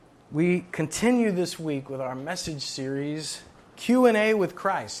We continue this week with our message series, Q&A with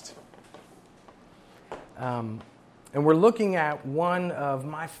Christ. And we're looking at one of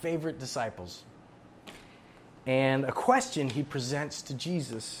my favorite disciples and a question he presents to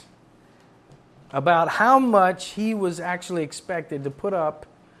Jesus about how much he was actually expected to put up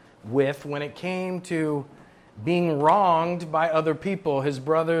with when it came to being wronged by other people, his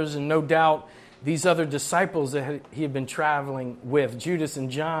brothers, and no doubt these other disciples that he had been traveling with, Judas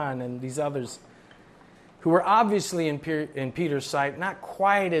and John and these others, who were obviously in Peter's sight not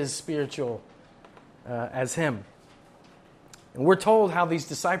quite as spiritual as him. And we're told how these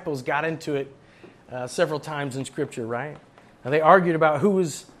disciples got into it several times in Scripture, right? Now, they argued about who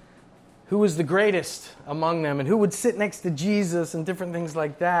was the greatest among them and who would sit next to Jesus and different things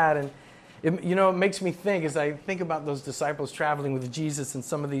like that. And it makes me think, as I think about those disciples traveling with Jesus and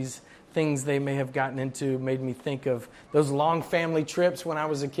some of these things they may have gotten into, made me think of those long family trips when I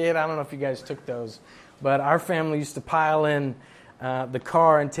was a kid. I don't know if you guys took those, but our family used to pile in the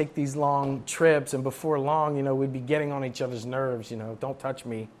car and take these long trips, and before long, we'd be getting on each other's nerves. Don't touch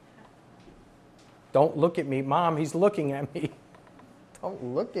me. Don't look at me. Mom, he's looking at me. Don't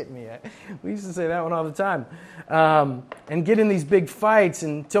look at me. We used to say that one all the time. And get in these big fights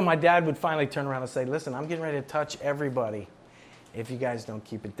until my dad would finally turn around and say, listen, I'm getting ready to touch everybody if you guys don't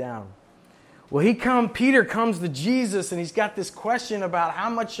keep it down. Well, Peter comes to Jesus, and he's got this question about how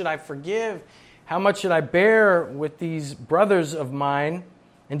much should I forgive? How much should I bear with these brothers of mine?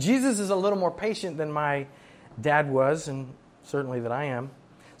 And Jesus is a little more patient than my dad was, and certainly that I am.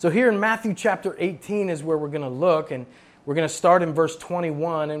 So here in Matthew chapter 18 is where we're going to look, and we're going to start in verse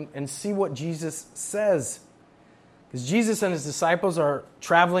 21 and see what Jesus says. Because Jesus and his disciples are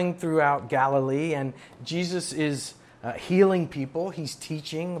traveling throughout Galilee, and Jesus is healing people. He's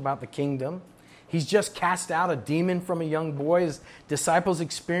teaching about the kingdom. He's just cast out a demon from a young boy. His disciples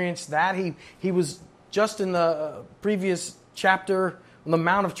experienced that. He was just in the previous chapter on the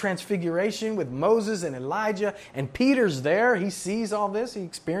Mount of Transfiguration with Moses and Elijah, and Peter's there. He sees all this. He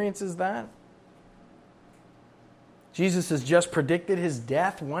experiences that. Jesus has just predicted his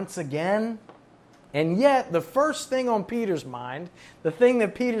death once again. And yet, the first thing on Peter's mind, the thing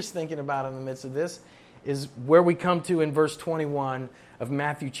that Peter's thinking about in the midst of this, is where we come to in verse 21 of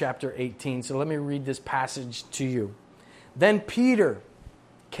Matthew chapter 18. So let me read this passage to you. Then Peter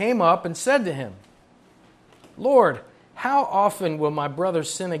came up and said to him, Lord, how often will my brother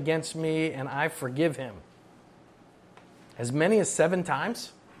sin against me and I forgive him? As many as 7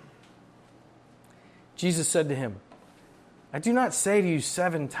 times? Jesus said to him, I do not say to you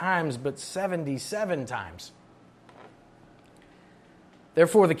 7 times, but 77 times.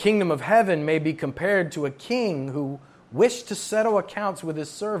 Therefore, the kingdom of heaven may be compared to a king who wished to settle accounts with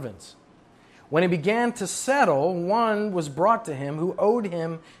his servants. When he began to settle, one was brought to him who owed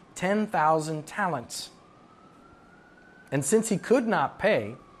him 10,000 talents. And since he could not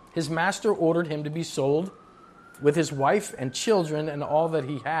pay, his master ordered him to be sold with his wife and children and all that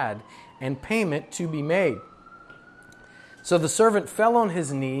he had, and payment to be made. So the servant fell on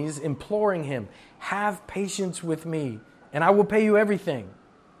his knees, imploring him, have patience with me, and I will pay you everything.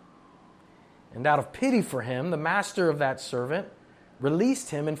 And out of pity for him, the master of that servant released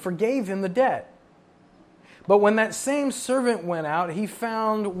him and forgave him the debt. But when that same servant went out, he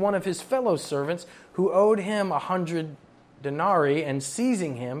found one of his fellow servants who owed him 100 denarii, and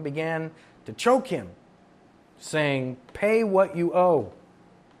seizing him, began to choke him, saying, pay what you owe.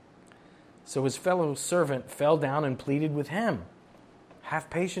 So his fellow servant fell down and pleaded with him, have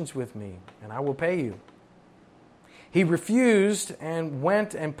patience with me, and I will pay you. He refused and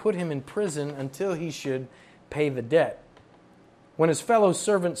went and put him in prison until he should pay the debt. When his fellow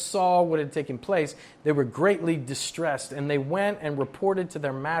servants saw what had taken place, they were greatly distressed, and they went and reported to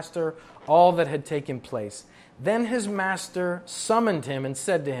their master all that had taken place. Then his master summoned him and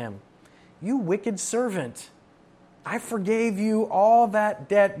said to him, you wicked servant, I forgave you all that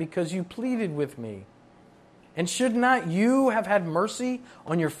debt because you pleaded with me. And should not you have had mercy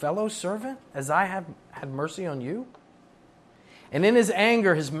on your fellow servant as I have had mercy on you? And in his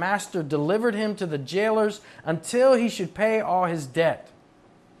anger, his master delivered him to the jailers until he should pay all his debt.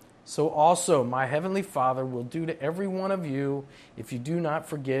 So also my heavenly Father will do to every one of you if you do not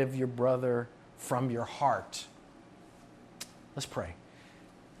forgive your brother from your heart. Let's pray.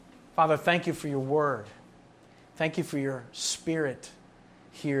 Father, thank you for your word. Thank you for your Spirit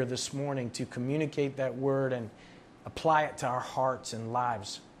here this morning to communicate that word and apply it to our hearts and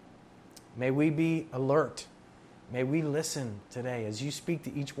lives. May we be alert. May we listen today as you speak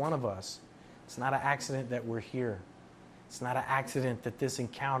to each one of us. It's not an accident that we're here. It's not an accident that this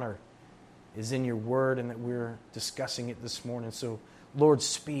encounter is in your word and that we're discussing it this morning. So Lord,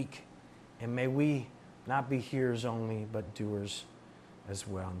 speak, and may we not be hearers only, but doers as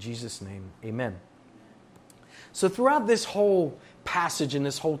well. In Jesus' name, amen. So throughout this whole passage and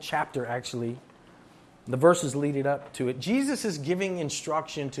this whole chapter, actually, the verses leading up to it, Jesus is giving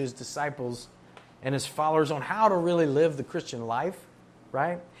instruction to his disciples and his followers on how to really live the Christian life,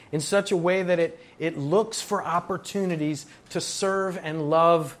 right? In such a way that it looks for opportunities to serve and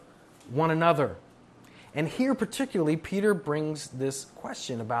love one another. And here particularly, Peter brings this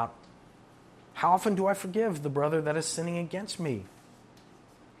question about, how often do I forgive the brother that is sinning against me?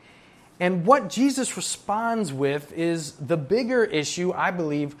 And what Jesus responds with is the bigger issue, I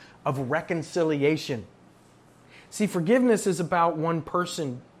believe, of reconciliation. See, forgiveness is about one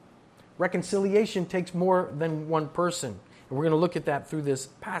person. Reconciliation takes more than one person. And we're going to look at that through this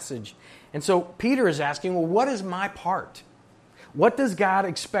passage. And so Peter is asking, well, what is my part? What does God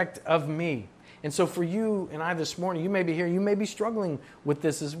expect of me? And so for you and I this morning, you may be here, you may be struggling with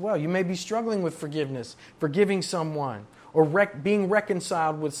this as well. You may be struggling with forgiveness, forgiving someone, or being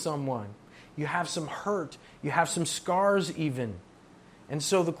reconciled with someone. You have some hurt. You have some scars even. And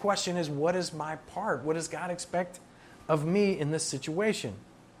so the question is, what is my part? What does God expect of me in this situation?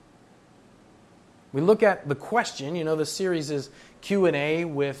 We look at the question. You know, the series is Q&A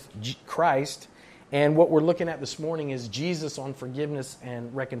with Christ. And what we're looking at this morning is Jesus on forgiveness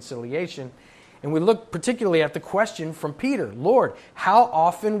and reconciliation. And we look particularly at the question from Peter. Lord, how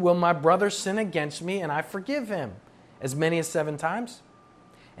often will my brother sin against me and I forgive him? As many as 7 times?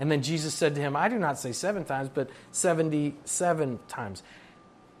 And then Jesus said to him, I do not say 7 times, but 77 times.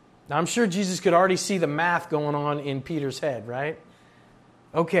 Now I'm sure Jesus could already see the math going on in Peter's head, right?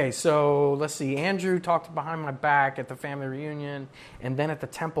 Okay, so let's see. Andrew talked behind my back at the family reunion and then at the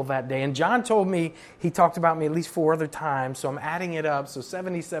temple that day. And John told me he talked about me at least 4 other times, so I'm adding it up, so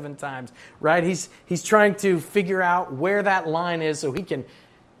 77 times, right? He's trying to figure out where that line is so he can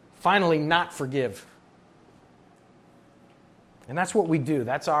finally not forgive. And that's what we do.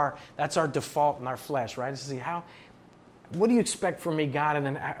 That's our default in our flesh, right? To see what do you expect from me, God? And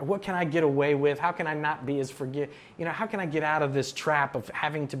then what can I get away with? How can I not be as how can I get out of this trap of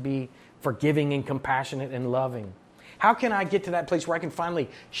having to be forgiving and compassionate and loving? How can I get to that place where I can finally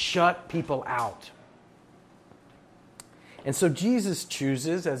shut people out? And so Jesus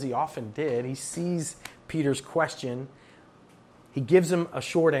chooses, as he often did, he sees Peter's question. He gives him a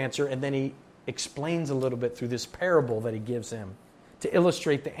short answer, and then he explains a little bit through this parable that he gives him to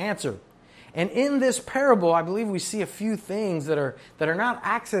illustrate the answer. And in this parable, I believe we see a few things that are not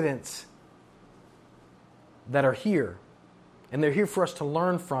accidents that are here. And they're here for us to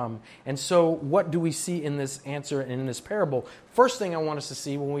learn from. And so what do we see in this answer and in this parable? First thing I want us to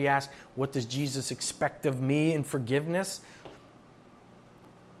see when we ask, what does Jesus expect of me in forgiveness?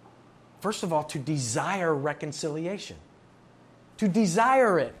 First of all, to desire reconciliation. To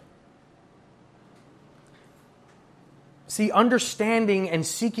desire it. See, understanding and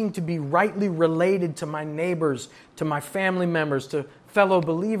seeking to be rightly related to my neighbors, to my family members, to fellow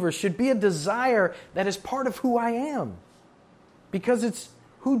believers should be a desire that is part of who I am. Because it's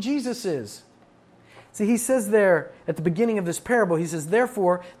who Jesus is. See, he says there at the beginning of this parable, he says,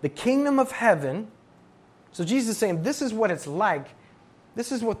 therefore, the kingdom of heaven. So Jesus is saying, this is what it's like.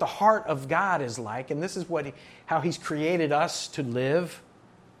 This is what the heart of God is like. And this is how he's created us to live.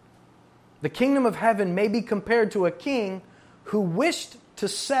 The kingdom of heaven may be compared to a king who wished to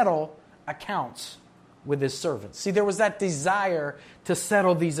settle accounts with his servants. See, there was that desire to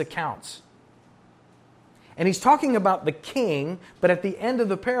settle these accounts. And he's talking about the king, but at the end of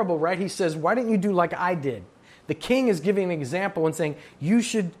the parable, right, he says, why didn't you do like I did? The king is giving an example and saying, you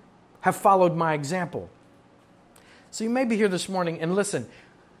should have followed my example. So you may be here this morning, and listen,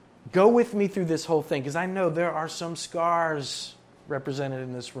 go with me through this whole thing, because I know there are some scars represented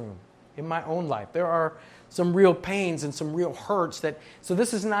in this room. In my own life, there are some real pains and some real hurts so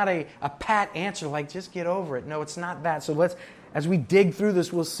this is not a pat answer like just get over it. No, it's not that. So as we dig through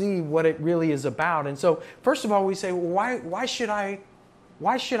this, we'll see what it really is about. And so first of all, we say, why should I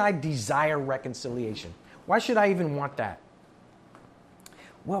desire reconciliation? Why should I even want that?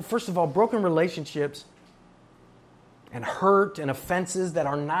 Well, first of all, broken relationships and hurt and offenses that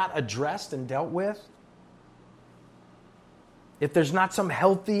are not addressed and dealt with, if there's not some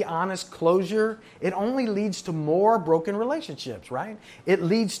healthy, honest closure, it only leads to more broken relationships, right? It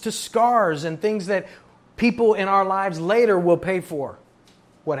leads to scars and things that people in our lives later will pay for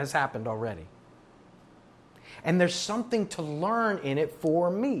what has happened already. And there's something to learn in it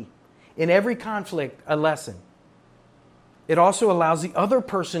for me. In every conflict, a lesson. It also allows the other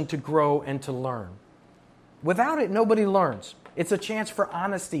person to grow and to learn. Without it, nobody learns. It's a chance for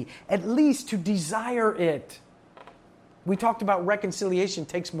honesty, at least to desire it. We talked about reconciliation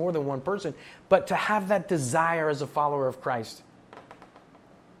takes more than one person, but to have that desire as a follower of Christ.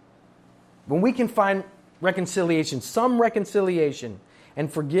 When we can find reconciliation, some reconciliation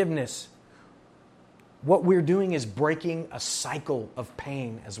and forgiveness, what we're doing is breaking a cycle of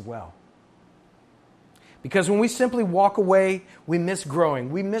pain as well. Because when we simply walk away, we miss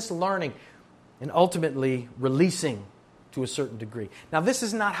growing, we miss learning, and ultimately releasing to a certain degree. Now, this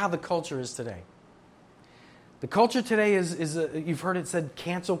is not how the culture is today. The culture today is you've heard it said,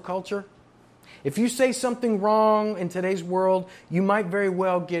 cancel culture. If you say something wrong in today's world, you might very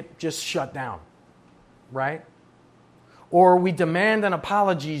well get just shut down, right? Or we demand an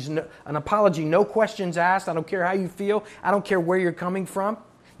apology, no questions asked. I don't care how you feel. I don't care where you're coming from.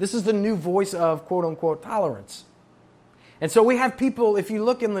 This is the new voice of quote-unquote tolerance. And so we have people, if you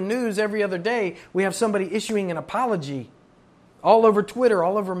look in the news every other day, we have somebody issuing an apology all over Twitter,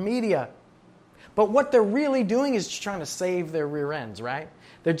 all over media. But what they're really doing is just trying to save their rear ends, right?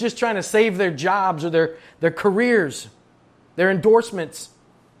 They're just trying to save their jobs or their careers, their endorsements,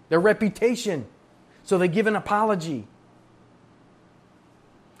 their reputation. So they give an apology.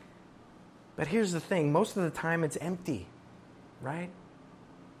 But here's the thing, most of the time it's empty, right?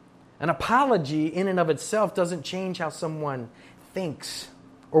 An apology in and of itself doesn't change how someone thinks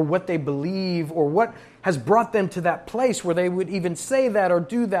or what they believe or what has brought them to that place where they would even say that or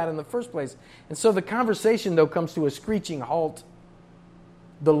do that in the first place. And so the conversation, though, comes to a screeching halt.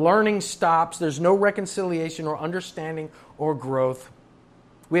 The learning stops. There's no reconciliation or understanding or growth.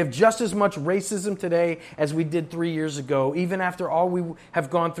 We have just as much racism today as we did 3 years ago, even after all we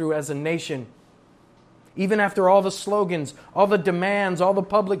have gone through as a nation. Even after all the slogans, all the demands, all the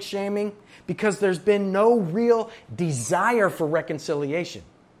public shaming, because there's been no real desire for reconciliation.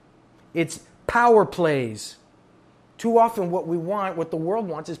 It's power plays. Too often what we want, what the world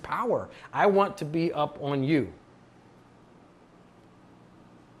wants is power. I want to be up on you.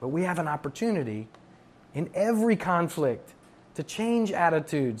 But we have an opportunity in every conflict to change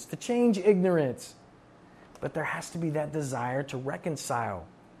attitudes, to change ignorance. But there has to be that desire to reconcile,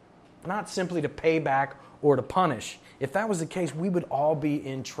 not simply to pay back or to punish. If that was the case, we would all be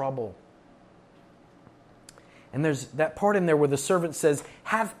in trouble. And there's that part in there where the servant says,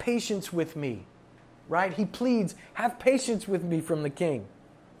 have patience with me, right? He pleads, have patience with me from the king.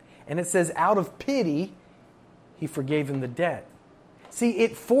 And it says, out of pity, he forgave him the debt. See,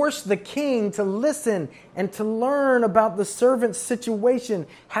 it forced the king to listen and to learn about the servant's situation,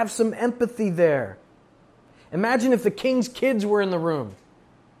 have some empathy there. Imagine if the king's kids were in the room.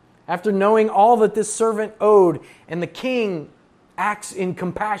 After knowing all that this servant owed, and the king acts in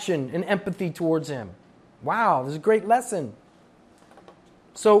compassion and empathy towards him. Wow, this is a great lesson.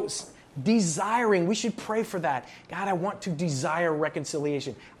 So, desiring, we should pray for that. God, I want to desire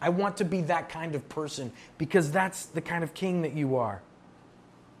reconciliation. I want to be that kind of person because that's the kind of king that you are.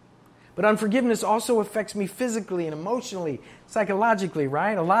 But unforgiveness also affects me physically and emotionally, psychologically,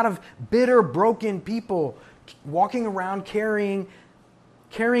 right? A lot of bitter, broken people walking around carrying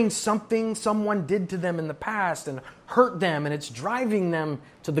something someone did to them in the past and hurt them, and it's driving them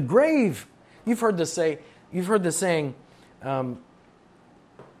to the grave. You've heard the saying,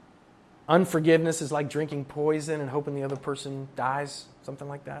 unforgiveness is like drinking poison and hoping the other person dies, something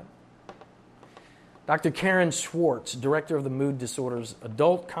like that. Dr. Karen Schwartz, director of the Mood Disorders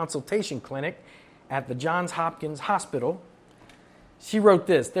Adult Consultation Clinic at the Johns Hopkins Hospital, she wrote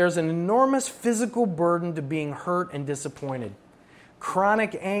this: there's an enormous physical burden to being hurt and disappointed.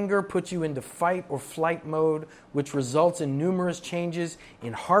 Chronic anger puts you into fight or flight mode, which results in numerous changes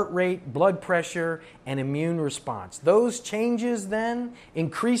in heart rate, blood pressure, and immune response. Those changes then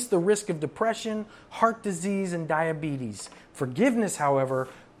increase the risk of depression, heart disease, and diabetes. Forgiveness, however,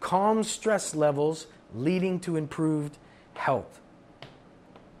 calms stress levels, leading to improved health.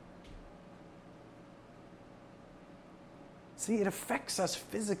 See, it affects us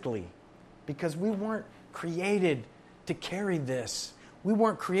physically because we weren't created to carry this. We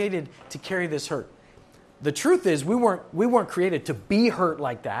weren't created to carry this hurt. The truth is, we weren't created to be hurt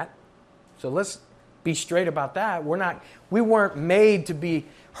like that. So let's be straight about that. We weren't made to be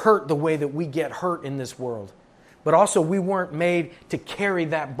hurt the way that we get hurt in this world. But also, we weren't made to carry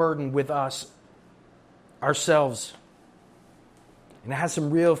that burden with us ourselves. And it has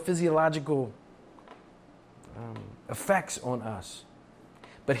some real physiological effects on us.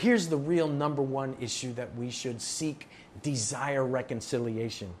 But here's the real number one issue that we should seek, desire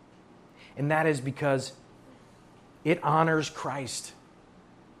reconciliation. And that is because it honors Christ.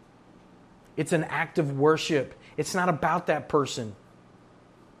 It's an act of worship. It's not about that person.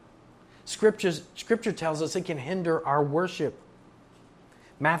 Scripture tells us it can hinder our worship.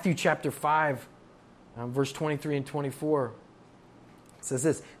 Matthew chapter 5, verse 23 and 24. It says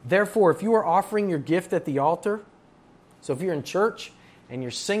this, therefore, if you are offering your gift at the altar, so if you're in church and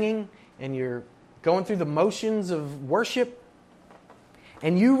you're singing and you're going through the motions of worship,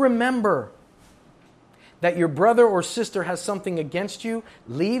 and you remember that your brother or sister has something against you,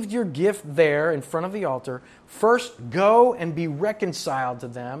 leave your gift there in front of the altar. First, go and be reconciled to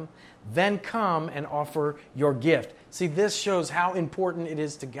them, then come and offer your gift. See, this shows how important it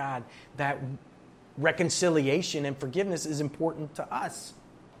is to God that reconciliation and forgiveness is important to us.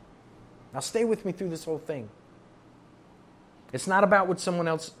 Now stay with me through this whole thing. It's not about what someone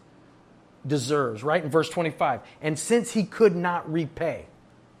else deserves, right? In verse 25. And since he could not repay,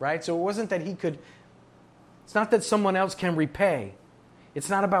 right? So it wasn't that he could, it's not that someone else can repay. It's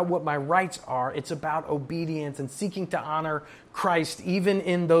not about what my rights are. It's about obedience and seeking to honor Christ even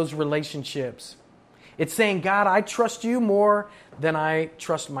in those relationships. It's saying, God, I trust you more than I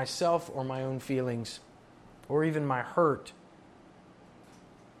trust myself or my own feelings or even my hurt.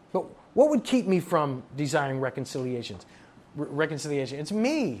 But what would keep me from desiring reconciliation? It's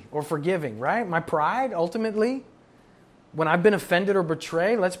me or forgiving, right? My pride, ultimately. When I've been offended or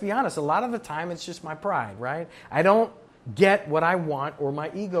betrayed, let's be honest, a lot of the time it's just my pride, right? I don't get what I want or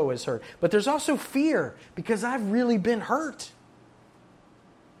my ego is hurt. But there's also fear because I've really been hurt.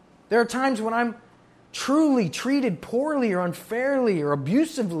 There are times when I'm truly treated poorly or unfairly or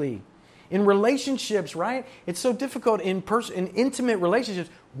abusively in relationships, right? It's so difficult in intimate relationships.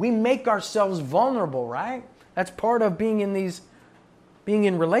 We make ourselves vulnerable, right? That's part of being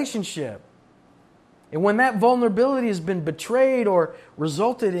in relationship. And when that vulnerability has been betrayed or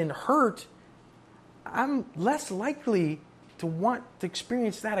resulted in hurt, I'm less likely to want to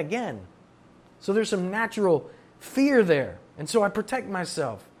experience that again. So there's some natural fear there. And so I protect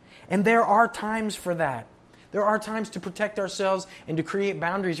myself. And there are times for that. There are times to protect ourselves and to create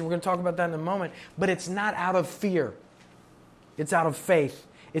boundaries, and we're going to talk about that in a moment. But it's not out of fear. It's out of faith.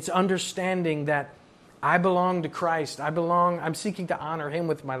 It's understanding that I belong to Christ. I'm seeking to honor Him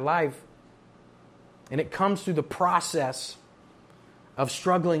with my life. And it comes through the process of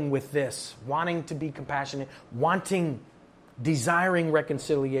struggling with this, wanting to be compassionate, desiring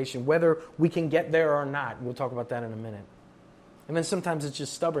reconciliation, whether we can get there or not. We'll talk about that in a minute. And then sometimes it's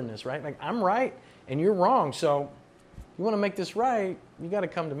just stubbornness, right? Like, I'm right and you're wrong, so if you want to make this right, you got to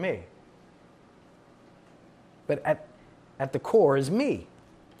come to me. But at the core is me.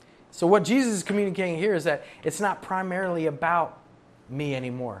 So what Jesus is communicating here is that it's not primarily about me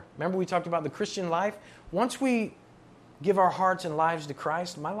anymore. Remember we talked about the Christian life? Once we give our hearts and lives to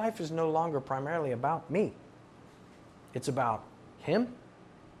Christ, my life is no longer primarily about me. It's about Him,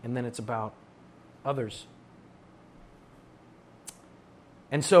 and then it's about others.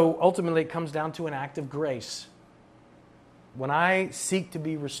 And so ultimately it comes down to an act of grace. When I seek to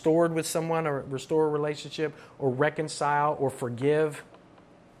be restored with someone or restore a relationship or reconcile or forgive,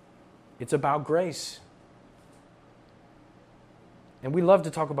 it's about grace. And we love to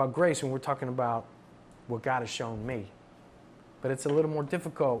talk about grace when we're talking about what God has shown me. But it's a little more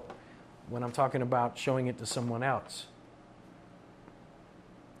difficult when I'm talking about showing it to someone else.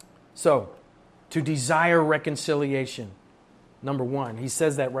 So, to desire reconciliation. Number one, he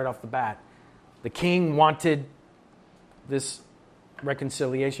says that right off the bat. The king wanted this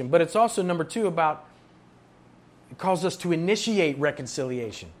reconciliation. But it's also, number two, about, it calls us to initiate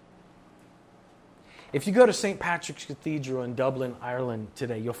reconciliation. If you go to St. Patrick's Cathedral in Dublin, Ireland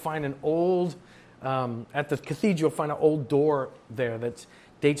today, you'll find an old, at the cathedral, you'll find an old door there that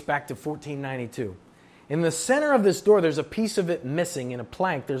dates back to 1492. In the center of this door, there's a piece of it missing in a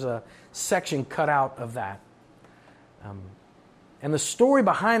plank. There's a section cut out of that. And the story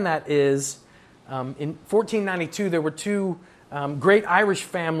behind that is, in 1492, there were two great Irish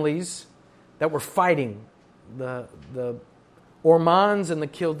families that were fighting, the Ormonds and the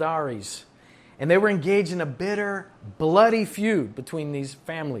Kildares. And they were engaged in a bitter, bloody feud between these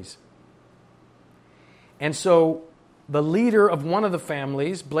families. And so the leader of one of the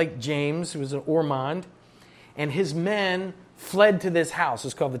families, Blake James, who was an Ormond, and his men fled to this house.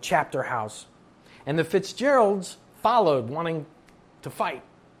 It's called the Chapter House. And the Fitzgeralds followed, wanting to fight,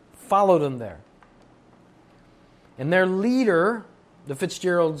 followed them there. And their leader, the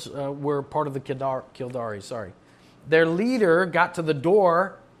Fitzgeralds were part of the Kildares, Their leader got to the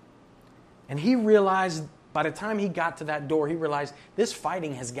door, and he realized, by the time he got to that door, he realized this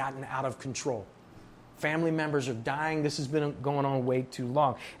fighting has gotten out of control. Family members are dying. This has been going on way too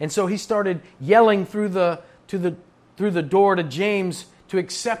long. And so he started yelling through the door to James to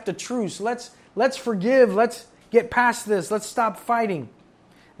accept a truce. Let's forgive. Let's get past this. Let's stop fighting.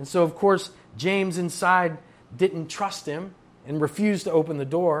 And so, of course, James inside didn't trust him and refused to open the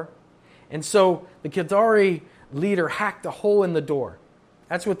door. And so the Qadari leader hacked a hole in the door.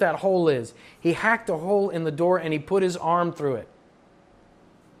 That's what that hole is. He hacked a hole in the door and he put his arm through it.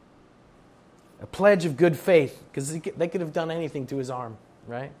 A pledge of good faith, because they could have done anything to his arm,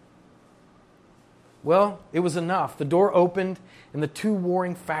 right? Well, it was enough. The door opened and the two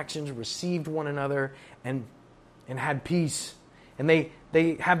warring factions received one another and had peace. And they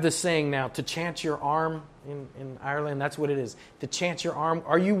have this saying now, to chance your arm in Ireland, that's what it is. To chance your arm.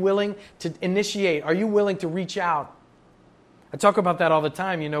 Are you willing to initiate? Are you willing to reach out? I talk about that all the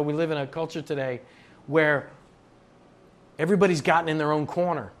time. You know, we live in a culture today where everybody's gotten in their own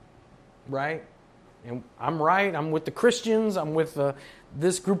corner, right? And I'm right, I'm with the Christians, I'm with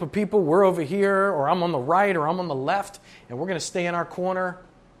this group of people, we're over here, or I'm on the right, or I'm on the left, and we're going to stay in our corner.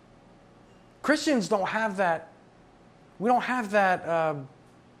 Christians don't have that. We don't have that, I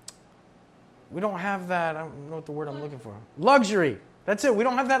don't know what the word I'm looking for. Luxury. That's it. We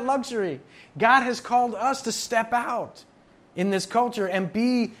don't have that luxury. God has called us to step out in this culture and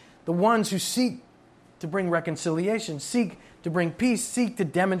be the ones who seek to bring reconciliation, seek to bring peace, seek to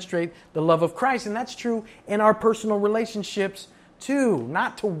demonstrate the love of Christ. And that's true in our personal relationships too.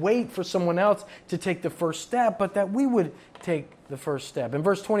 Not to wait for someone else to take the first step, but that we would take the first step. In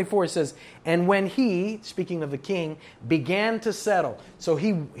verse 24 it says, and when he, speaking of the king, began to settle. So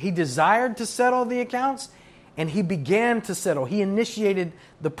he desired to settle the accounts, and he began to settle. He initiated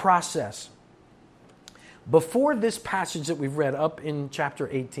the process. Before this passage that we've read up in chapter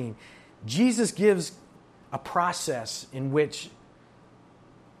 18, Jesus gives a process in which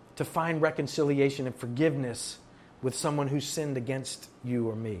to find reconciliation and forgiveness with someone who sinned against you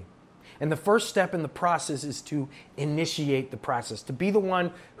or me. And the first step in the process is to initiate the process, to be the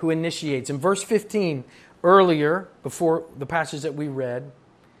one who initiates. In verse 15, earlier, before the passage that we read,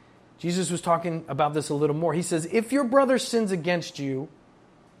 Jesus was talking about this a little more. He says, if your brother sins against you,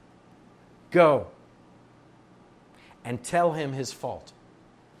 go and tell him his fault.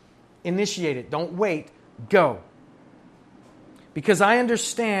 Initiate it. Don't wait. Go. Because I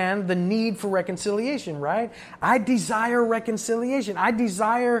understand the need for reconciliation, right? I desire reconciliation. I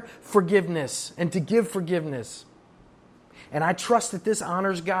desire forgiveness and to give forgiveness. And I trust that this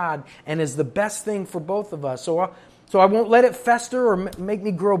honors God and is the best thing for both of us. So I won't let it fester or make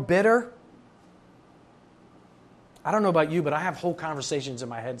me grow bitter. I don't know about you, but I have whole conversations in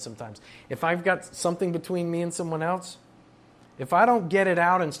my head sometimes. If I've got something between me and someone else, if I don't get it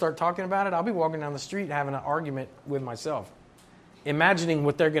out and start talking about it, I'll be walking down the street having an argument with myself, imagining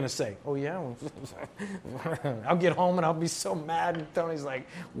what they're going to say. Oh, yeah? I'll get home and I'll be so mad. And Tony's like,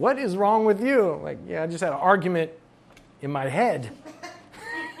 what is wrong with you? I'm like, yeah, I just had an argument in my head.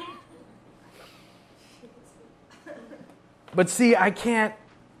 But see, I can't.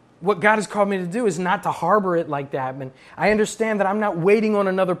 What God has called me to do is not to harbor it like that. And I understand that I'm not waiting on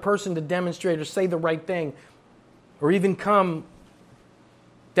another person to demonstrate or say the right thing or even come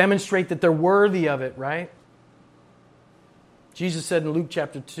demonstrate that they're worthy of it, right? Jesus said in Luke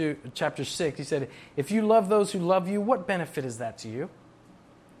chapter 6, he said, if you love those who love you, what benefit is that to you?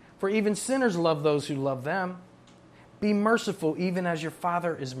 For even sinners love those who love them. Be merciful even as your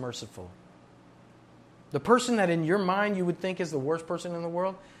Father is merciful. The person that in your mind you would think is the worst person in the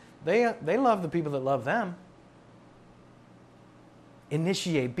world, they love the people that love them.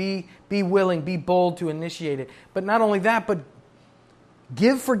 Initiate. Be willing. Be bold to initiate it. But not only that, but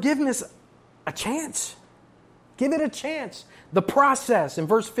give forgiveness a chance. Give it a chance. The process. In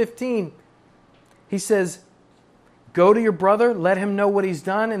verse 15, he says, go to your brother, let him know what he's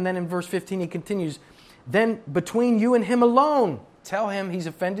done. And then in verse 15, he continues, then between you and him alone, tell him he's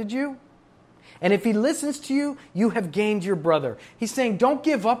offended you. And if he listens to you, you have gained your brother. He's saying, don't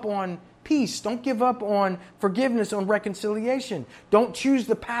give up on peace. Don't give up on forgiveness, on reconciliation. Don't choose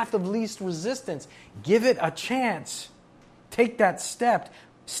the path of least resistance. Give it a chance. Take that step.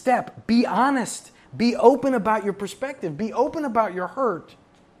 Be honest. Be open about your perspective. Be open about your hurt.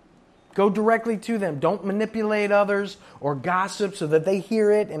 Go directly to them. Don't manipulate others or gossip so that they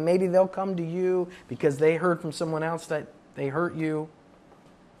hear it and maybe they'll come to you because they heard from someone else that they hurt you.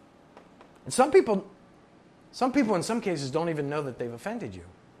 And some people in some cases don't even know that they've offended you.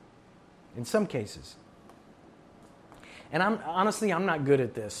 In some cases. And I'm not good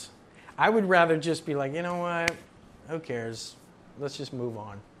at this. I would rather just be like, you know what? Who cares? Let's just move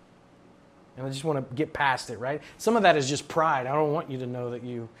on. And I just want to get past it, right? Some of that is just pride. I don't want you to know that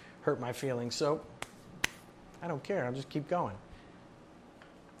you hurt my feelings. So I don't care. I'll just keep going.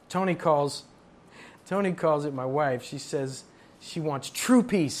 Tony calls it my wife. She says she wants true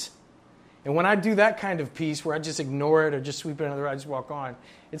peace. And when I do that kind of peace where I just ignore it or just sweep it under the rug, I just walk on,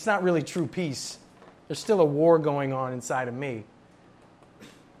 it's not really true peace. There's still a war going on inside of me.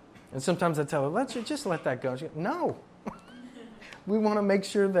 And sometimes I tell her, let's just let that go. She goes, no. We want to make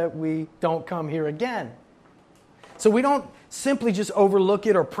sure that we don't come here again. So we don't simply just overlook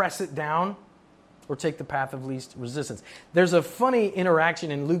it or press it down or take the path of least resistance. There's a funny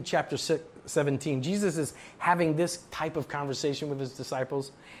interaction in Luke chapter 17. Jesus is having this type of conversation with his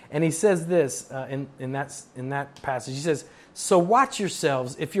disciples. And he says this in that passage. He says, so watch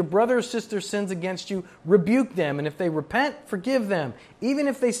yourselves. If your brother or sister sins against you, rebuke them. And if they repent, forgive them. Even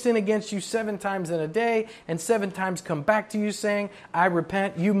if they sin against you 7 times in a day and 7 times come back to you saying, I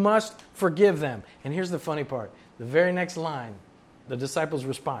repent, you must forgive them. And here's the funny part. The very next line, the disciples'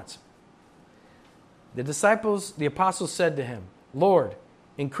 response. The apostles said to him, Lord,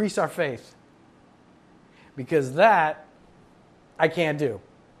 increase our faith. Because that I can't do.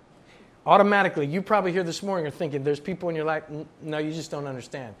 Automatically, you probably here this morning are thinking, there's people in your life, no, you just don't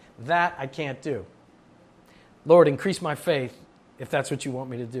understand. That I can't do. Lord, increase my faith if that's what you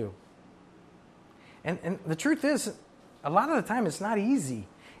want me to do. And the truth is, a lot of the time it's not easy.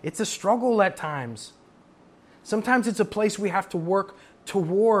 It's a struggle at times. Sometimes it's a place we have to work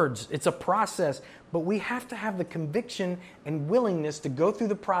towards. It's a process, but we have to have the conviction and willingness to go through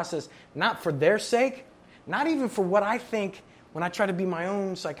the process, not for their sake, not even for what I think when I try to be my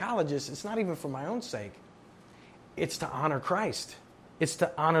own psychologist. It's not even for my own sake. It's to honor Christ. It's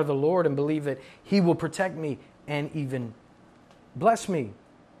to honor the Lord and believe that He will protect me and even bless me.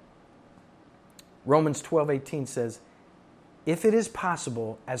 Romans 12:18 says, if it is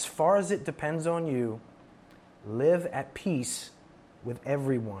possible, as far as it depends on you, live at peace with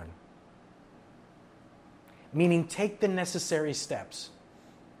everyone. Meaning, take the necessary steps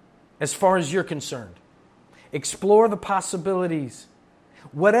as far as you're concerned. Explore the possibilities.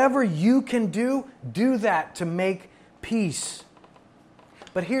 Whatever you can do, do that to make peace.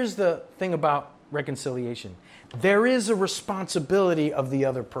 But here's the thing about reconciliation. There is a responsibility of the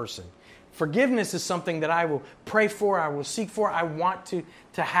other person. Forgiveness is something that I will pray for, I will seek for, I want to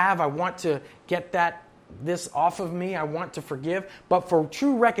have, I want to get this off of me, I want to forgive. But for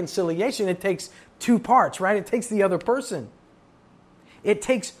true reconciliation, it takes 2 parts, right? It takes the other person. It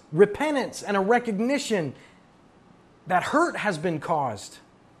takes repentance and a recognition that hurt has been caused.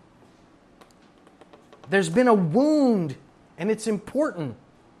 There's been a wound, and it's important.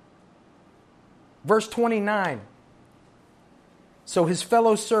 Verse 29. So his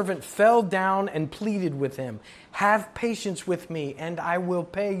fellow servant fell down and pleaded with him, have patience with me, and I will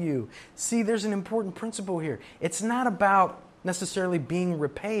pay you. See, there's an important principle here. It's not about necessarily being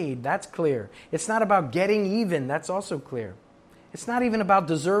repaid. That's clear. It's not about getting even. That's also clear. It's not even about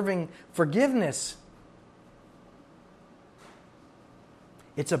deserving forgiveness.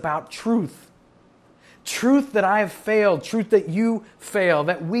 It's about truth. Truth that I have failed. Truth that you fail.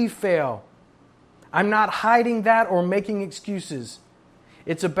 That we fail. I'm not hiding that or making excuses.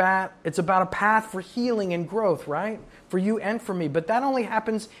 It's about a path for healing and growth, right? For you and for me. But that only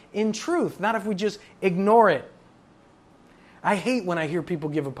happens in truth, not if we just ignore it. I hate when I hear people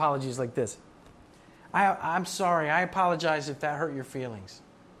give apologies like this. I'm sorry. I apologize if that hurt your feelings.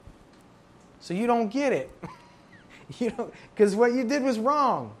 So you don't get it. Because what you did was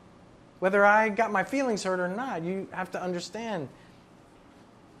wrong. Whether I got my feelings hurt or not, you have to understand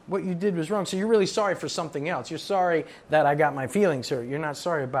what you did was wrong. So you're really sorry for something else. You're sorry that I got my feelings hurt. You're not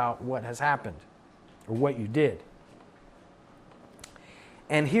sorry about what has happened or what you did.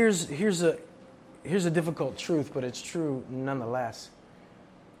 And here's a difficult truth, but it's true nonetheless.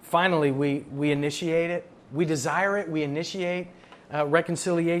 Finally, we initiate it. We desire it. We initiate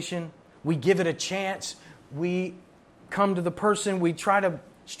reconciliation. We give it a chance. We come to the person. We try to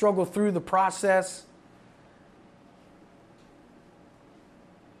struggle through the process.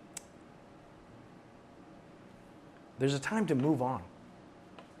 There's a time to move on.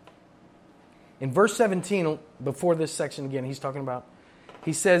 In verse 17, before this section again,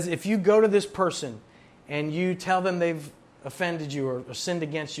 he says, if you go to this person and you tell them they've offended you or sinned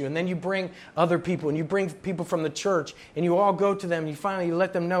against you, and then you bring other people and you bring people from the church and you all go to them and you finally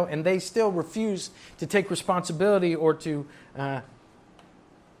let them know and they still refuse to take responsibility or to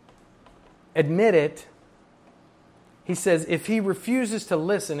admit it, he says, if he refuses to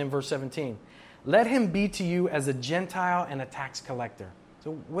listen in verse 17, let him be to you as a Gentile and a tax collector.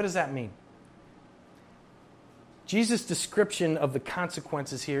 So what does that mean? Jesus' description of the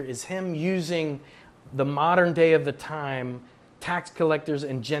consequences here is him using the modern day of the time, tax collectors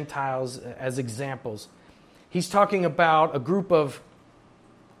and Gentiles as examples. He's talking about a group of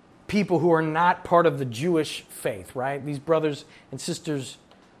people who are not part of the Jewish faith, right? These brothers and sisters,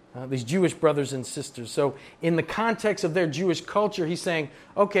 these Jewish brothers and sisters. So in the context of their Jewish culture, he's saying,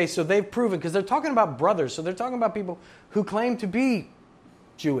 okay, so they've proven, because they're talking about brothers, so they're talking about people who claim to be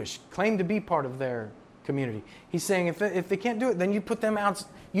Jewish, claim to be part of their community. He's saying if they can't do it, then you put them out,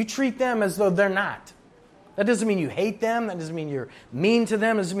 you treat them as though they're not. That doesn't mean you hate them. That doesn't mean you're mean to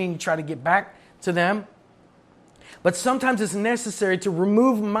them. It doesn't mean you try to get back to them. But sometimes it's necessary to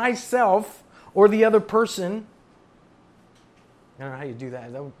remove myself or the other person. I don't know how you do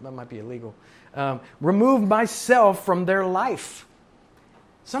that. That might be illegal. Remove myself from their life.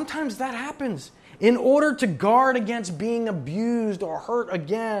 Sometimes that happens in order to guard against being abused or hurt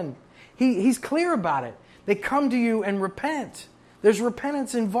again. He's clear about it. They come to you and repent. There's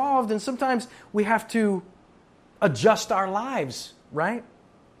repentance involved, and sometimes we have to adjust our lives, right?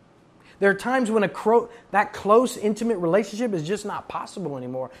 There are times when that close, intimate relationship is just not possible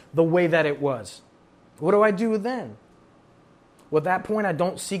anymore the way that it was. What do I do then? Well, at that point, I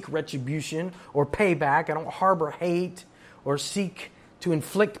don't seek retribution or payback. I don't harbor hate or seek to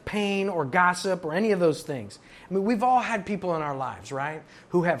inflict pain or gossip or any of those things. I mean, we've all had people in our lives, right,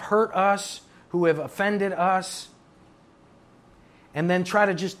 who have hurt us, who have offended us, and then try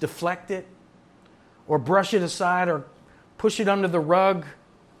to just deflect it or brush it aside or push it under the rug,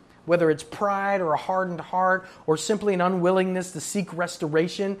 whether it's pride or a hardened heart or simply an unwillingness to seek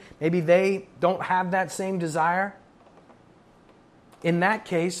restoration. Maybe they don't have that same desire. In that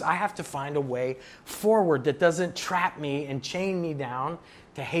case, I have to find a way forward that doesn't trap me and chain me down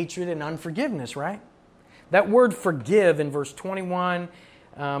to hatred and unforgiveness, right? That word forgive in verse 21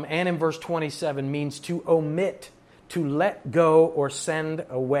 and in verse 27 means to omit, to let go or send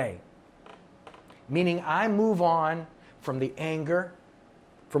away. Meaning I move on from the anger,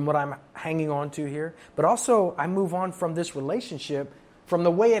 from what I'm hanging on to here, but also I move on from this relationship from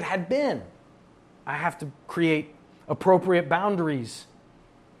the way it had been. I have to create appropriate boundaries.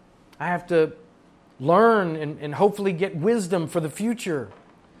 I have to learn and hopefully get wisdom for the future.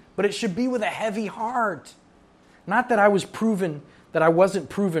 But it should be with a heavy heart. Not that I wasn't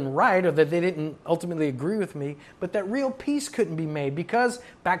proven right or that they didn't ultimately agree with me, but that real peace couldn't be made because,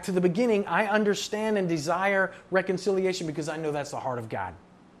 back to the beginning, I understand and desire reconciliation because I know that's the heart of God.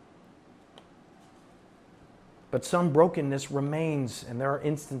 But some brokenness remains, and there are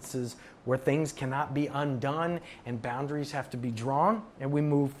instances where things cannot be undone and boundaries have to be drawn, and we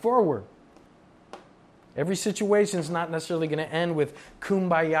move forward. Every situation is not necessarily going to end with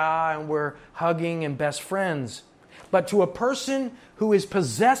kumbaya and we're hugging and best friends. But to a person who is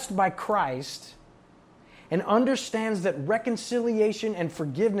possessed by Christ and understands that reconciliation and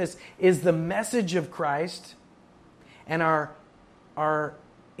forgiveness is the message of Christ and are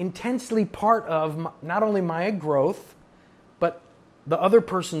intensely part of not only my growth, but the other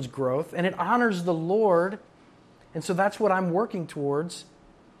person's growth, and it honors the Lord, and so that's what I'm working towards,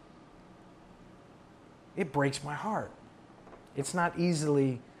 it breaks my heart. It's not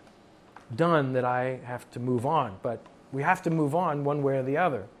easily done that I have to move on, but we have to move on one way or the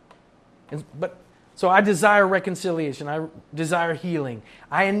other. So I desire reconciliation. I desire healing.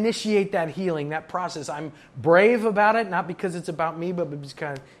 I initiate that healing, that process. I'm brave about it, not because it's about me, but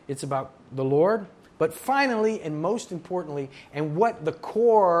because it's about the Lord. But finally, and most importantly, and what the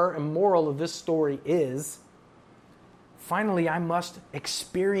core and moral of this story is, finally I must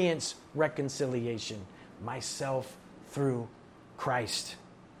experience reconciliation myself through Christ.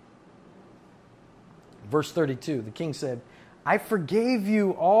 Verse 32, the king said, I forgave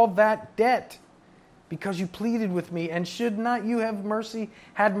you all that debt because you pleaded with me, and should not you have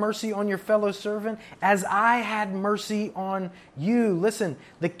had mercy on your fellow servant as I had mercy on you? Listen,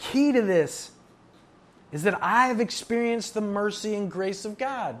 the key to this is that I have experienced the mercy and grace of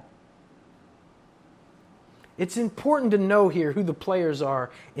God. It's important to know here who the players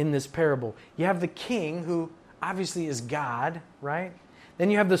are in this parable. You have the king, who obviously is God, right? Then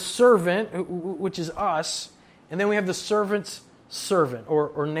you have the servant, which is us, and then we have the servant's servant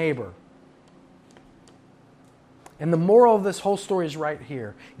or neighbor. And the moral of this whole story is right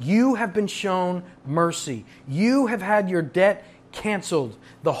here. You have been shown mercy. You have had your debt canceled.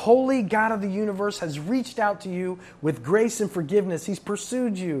 The holy God of the universe has reached out to you with grace and forgiveness. He's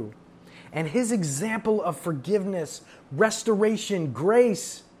pursued you. And His example of forgiveness, restoration,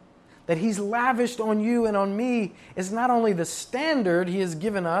 grace that He's lavished on you and on me is not only the standard He has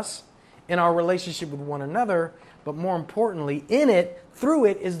given us in our relationship with one another, but more importantly, in it, through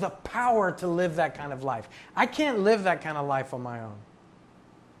it, is the power to live that kind of life. I can't live that kind of life on my own.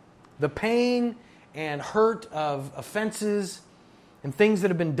 The pain and hurt of offenses and things that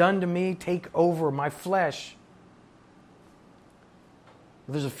have been done to me take over my flesh.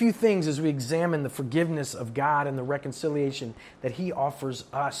 There's a few things as we examine the forgiveness of God and the reconciliation that He offers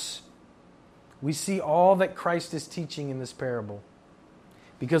us. We see all that Christ is teaching in this parable.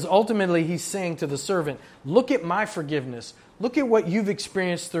 Because ultimately he's saying to the servant, look at my forgiveness. Look at what you've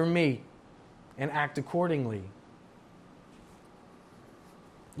experienced through me and act accordingly.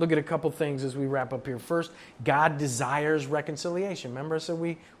 Look at a couple things as we wrap up here. First, God desires reconciliation. Remember I said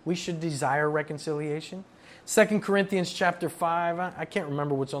we should desire reconciliation? 2 Corinthians chapter 5. I can't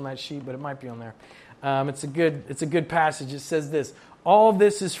remember what's on that sheet, but it might be on there. It's a good passage. It says this: all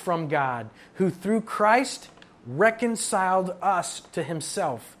this is from God, who through Christ reconciled us to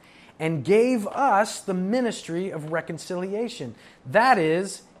himself and gave us the ministry of reconciliation. That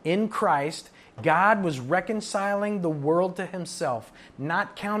is, in Christ, God was reconciling the world to himself,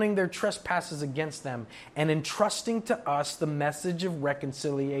 not counting their trespasses against them, and entrusting to us the message of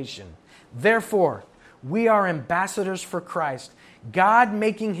reconciliation. Therefore, we are ambassadors for Christ, God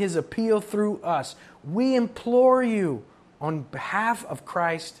making his appeal through us. We implore you, on behalf of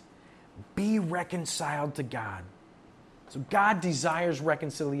Christ, be reconciled to God. So God desires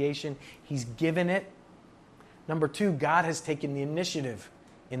reconciliation. He's given it. Number two, God has taken the initiative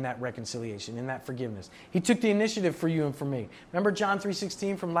in that reconciliation, in that forgiveness. He took the initiative for you and for me. Remember John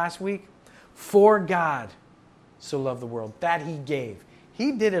 3:16 from last week? For God so loved the world, that he gave.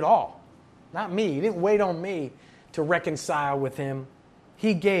 He did it all. Not me. He didn't wait on me to reconcile with him.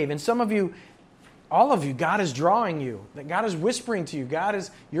 He gave. And some of you, all of you, God is drawing you. That God is whispering to you.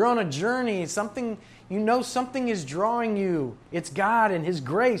 You're on a journey. Something is drawing you. It's God and his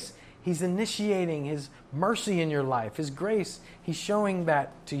grace. He's initiating his mercy in your life. His grace, he's showing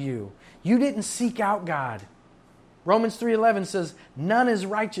that to you. You didn't seek out God. Romans 3:11 says, none is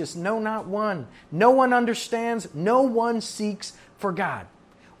righteous, no, not one. No one understands, no one seeks for God.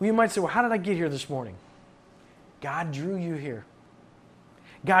 Well, you might say, well, how did I get here this morning? God drew you here.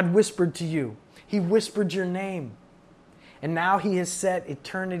 God whispered to you. He whispered your name. And now he has set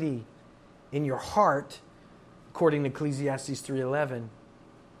eternity in your heart, according to Ecclesiastes 3:11.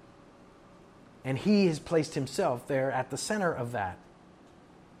 And he has placed himself there at the center of that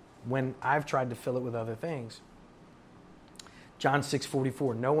when I've tried to fill it with other things. John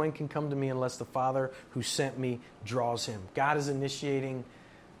 6:44, no one can come to me unless the Father who sent me draws him. God is initiating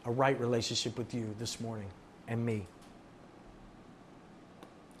a right relationship with you this morning and me.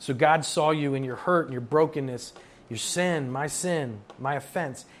 So God saw you in your hurt and your brokenness, your sin, my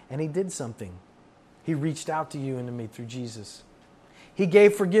offense, and he did something. He reached out to you and to me through Jesus. He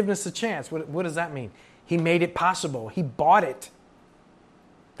gave forgiveness a chance. What does that mean? He made it possible. He bought it.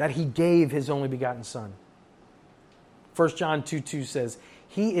 That he gave his only begotten Son. 1 John 2:2 says,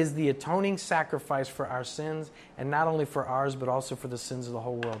 he is the atoning sacrifice for our sins, and not only for ours, but also for the sins of the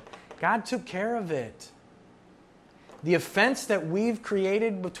whole world. God took care of it. The offense that we've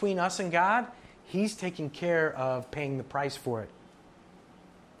created between us and God, he's taking care of paying the price for it.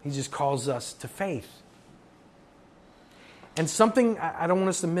 He just calls us to faith. And something I don't want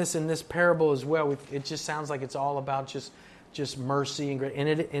us to miss in this parable as well, it just sounds like it's all about just mercy and grace, and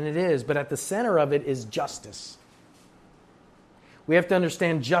it is, but at the center of it is justice. We have to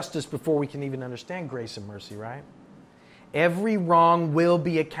understand justice before we can even understand grace and mercy, right? Every wrong will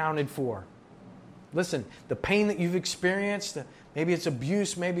be accounted for. Listen, the pain that you've experienced, maybe it's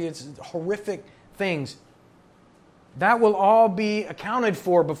abuse, maybe it's horrific things, that will all be accounted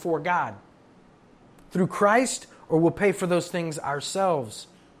for before God. Through Christ, or we'll pay for those things ourselves.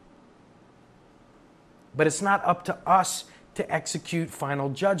 But it's not up to us to execute final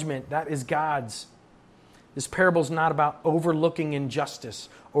judgment. That is God's. This parable is not about overlooking injustice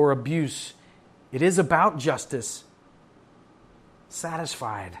or abuse. It is about justice.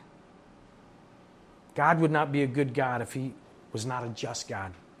 Satisfied. God would not be a good God if he was not a just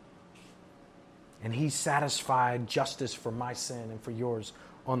God. And he satisfied justice for my sin and for yours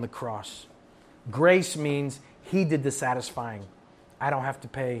on the cross. Grace means he did the satisfying. I don't have to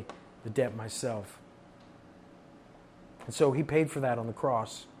pay the debt myself. And so he paid for that on the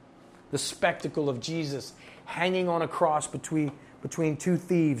cross. The spectacle of Jesus hanging on a cross between two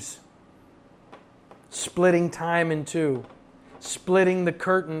thieves, splitting time in two, splitting the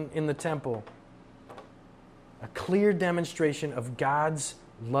curtain in the temple. A clear demonstration of God's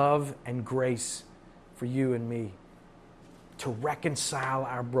love and grace for you and me to reconcile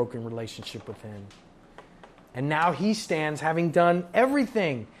our broken relationship with him. And now he stands, having done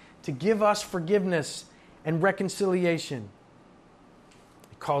everything to give us forgiveness and reconciliation.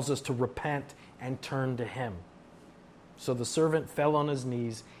 He calls us to repent and turn to him. So the servant fell on his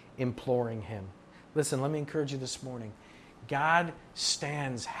knees, imploring him. Listen, let me encourage you this morning. God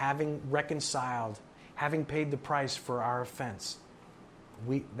stands, having reconciled, having paid the price for our offense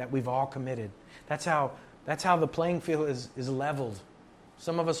that we've all committed. That's how the playing field is leveled.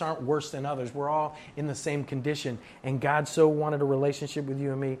 Some of us aren't worse than others. We're all in the same condition. And God so wanted a relationship with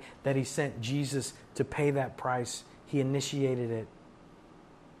you and me that he sent Jesus to pay that price. He initiated it.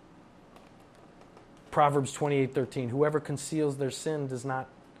 Proverbs 28:13, whoever conceals their sin does not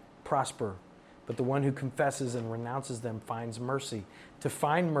prosper, but the one who confesses and renounces them finds mercy. To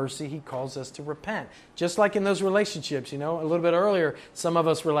find mercy, he calls us to repent. Just like in those relationships, a little bit earlier, some of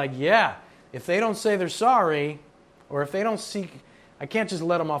us were like, yeah, if they don't say they're sorry, or if they don't seek, I can't just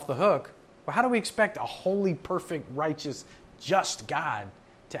let them off the hook. Well, how do we expect a holy, perfect, righteous, just God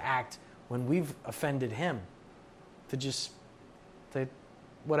to act when we've offended him? To just say,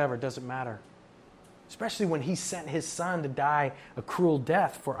 whatever, it doesn't matter. Especially when he sent his son to die a cruel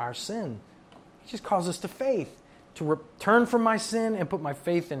death for our sin. He just calls us to faith, to return from my sin and put my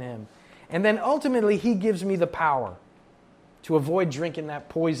faith in him. And then ultimately, he gives me the power to avoid drinking that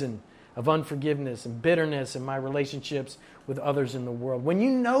poison of unforgiveness and bitterness in my relationships with others in the world. When you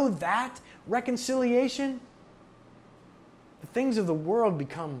know that reconciliation, the things of the world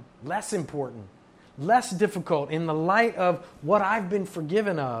become less important, less difficult in the light of what I've been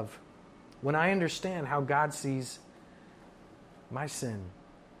forgiven of when I understand how God sees my sin.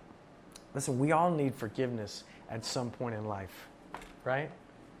 Listen, we all need forgiveness at some point in life, right?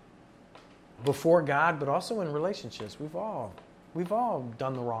 Before God, but also in relationships. We've all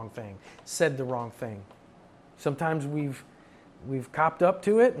done the wrong thing, said the wrong thing. Sometimes we've copped up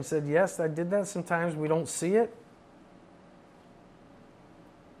to it and said, yes, I did that. Sometimes we don't see it.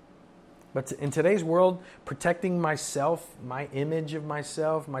 But in today's world, protecting myself, my image of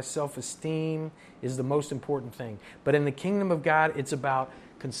myself, my self-esteem is the most important thing. But in the kingdom of God, it's about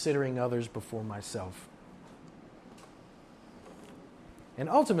considering others before myself. And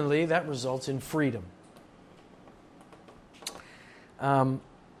ultimately, that results in freedom.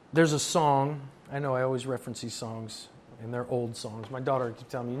 There's a song, I know I always reference these songs, and they're old songs. My daughter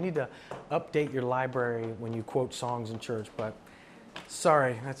keeps telling me, you need to update your library when you quote songs in church, but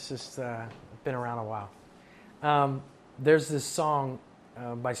sorry, that's just been around a while. There's this song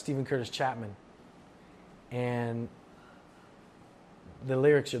by Stephen Curtis Chapman, and the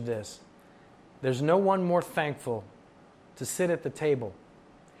lyrics are this: there's no one more thankful to sit at the table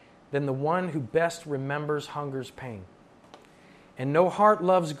than the one who best remembers hunger's pain. And no heart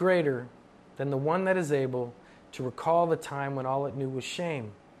loves greater than the one that is able to recall the time when all it knew was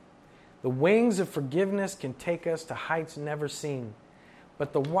shame. The wings of forgiveness can take us to heights never seen,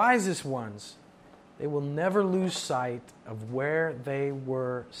 but the wisest ones, they will never lose sight of where they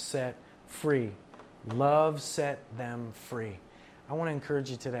were set free. Love set them free. I want to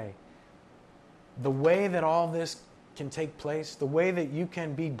encourage you today. The way that all this can take place, the way that you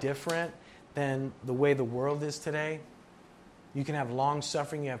can be different than the way the world is today, you can have long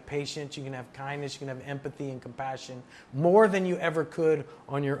suffering, you have patience, you can have kindness, you can have empathy and compassion, more than you ever could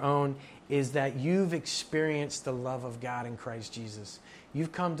on your own, is that you've experienced the love of God in Christ Jesus.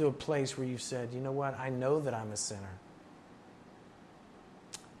 You've come to a place where you've said, you know what, I know that I'm a sinner.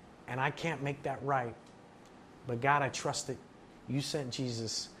 And I can't make that right. But God, I trust that you sent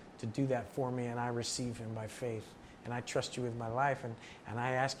Jesus to do that for me, and I receive him by faith. And I trust you with my life, and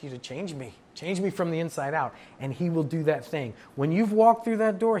I ask you to change me from the inside out, and he will do that thing. When you've walked through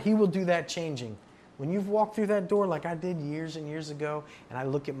that door, he will do that changing. When you've walked through that door like I did years and years ago, and I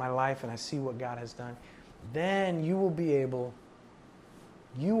look at my life and I see what God has done, then you will be able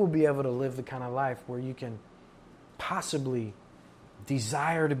to live the kind of life where you can possibly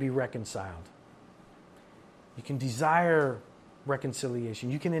desire to be reconciled. You can desire reconciliation.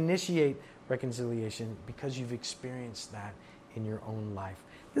 You can initiate reconciliation because you've experienced that in your own life.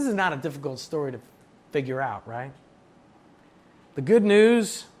 This is not a difficult story to figure out, right? The good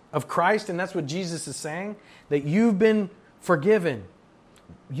news of Christ, and that's what Jesus is saying, that you've been forgiven.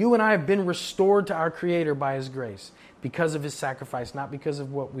 You and I have been restored to our Creator by his grace because of his sacrifice, not because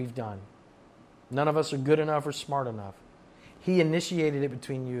of what we've done. None of us are good enough or smart enough. He initiated it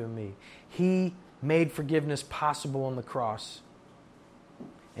between you and me. He made forgiveness possible on the cross.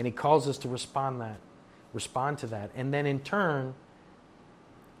 And he calls us to respond to that. And then in turn,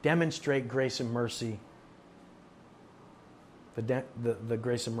 demonstrate grace and mercy. The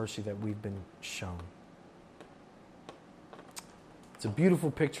grace and mercy that we've been shown. It's a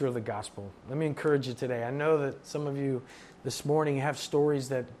beautiful picture of the gospel. Let me encourage you today. I know that some of you this morning have stories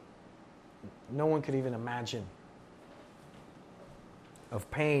that no one could even imagine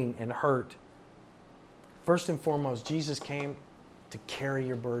of pain and hurt. First and foremost, Jesus came to carry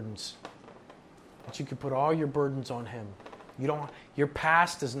your burdens. That you could put all your burdens on him. Your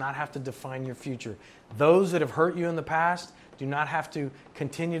past does not have to define your future. Those that have hurt you in the past do not have to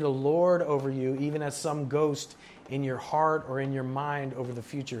continue to lord over you, even as some ghost in your heart or in your mind over the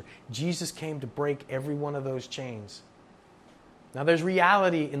future. Jesus came to break every one of those chains. Now there's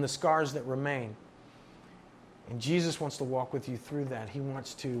reality in the scars that remain. And Jesus wants to walk with you through that. He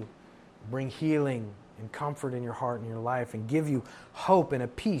wants to bring healing and comfort in your heart and your life and give you hope and a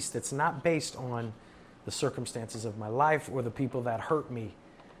peace that's not based on the circumstances of my life or the people that hurt me.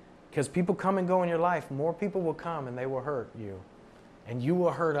 Because people come and go in your life. More people will come and they will hurt you. And you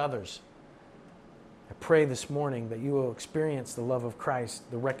will hurt others. I pray this morning that you will experience the love of Christ,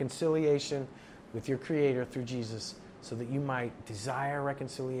 the reconciliation with your Creator through Jesus, so that you might desire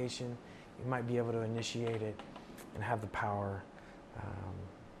reconciliation, you might be able to initiate it, and have the power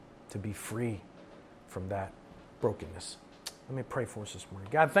to be free from that brokenness. Let me pray for us this morning.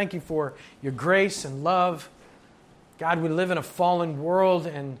 God, thank you for your grace and love. God, we live in a fallen world,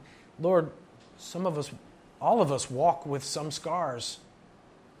 and Lord, some of us, all of us walk with some scars.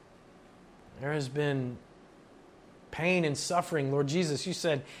 There has been pain and suffering. Lord Jesus, you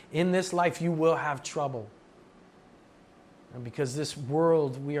said, in this life you will have trouble. And because this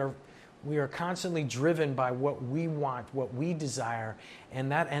world, we are constantly driven by what we want, what we desire,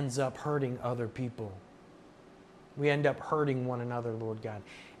 and that ends up hurting other people. We end up hurting one another, Lord God.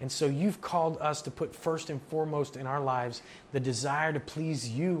 And so you've called us to put first and foremost in our lives the desire to please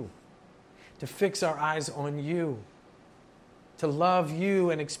you, to fix our eyes on you, to love you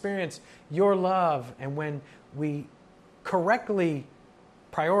and experience your love. And when we correctly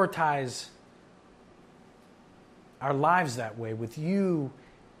prioritize our lives that way, with you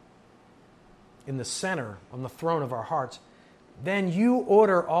in the center, on the throne of our hearts, then you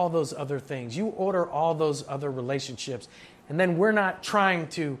order all those other things. You order all those other relationships. And then we're not trying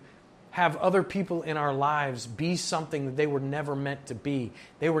to have other people in our lives be something that they were never meant to be.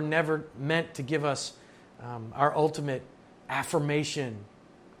 They were never meant to give us our ultimate affirmation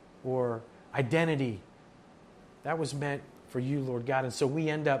or identity. That was meant for you, Lord God. And so we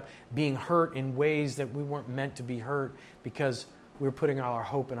end up being hurt in ways that we weren't meant to be hurt because we're putting all our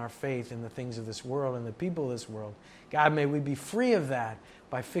hope and our faith in the things of this world and the people of this world. God, may we be free of that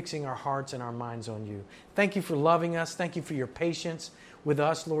by fixing our hearts and our minds on you. Thank you for loving us. Thank you for your patience with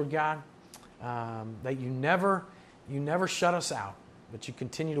us, Lord God, that you never shut us out, but you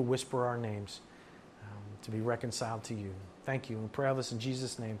continue to whisper our names to be reconciled to you. Thank you. And we pray all this in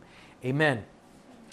Jesus' name. Amen.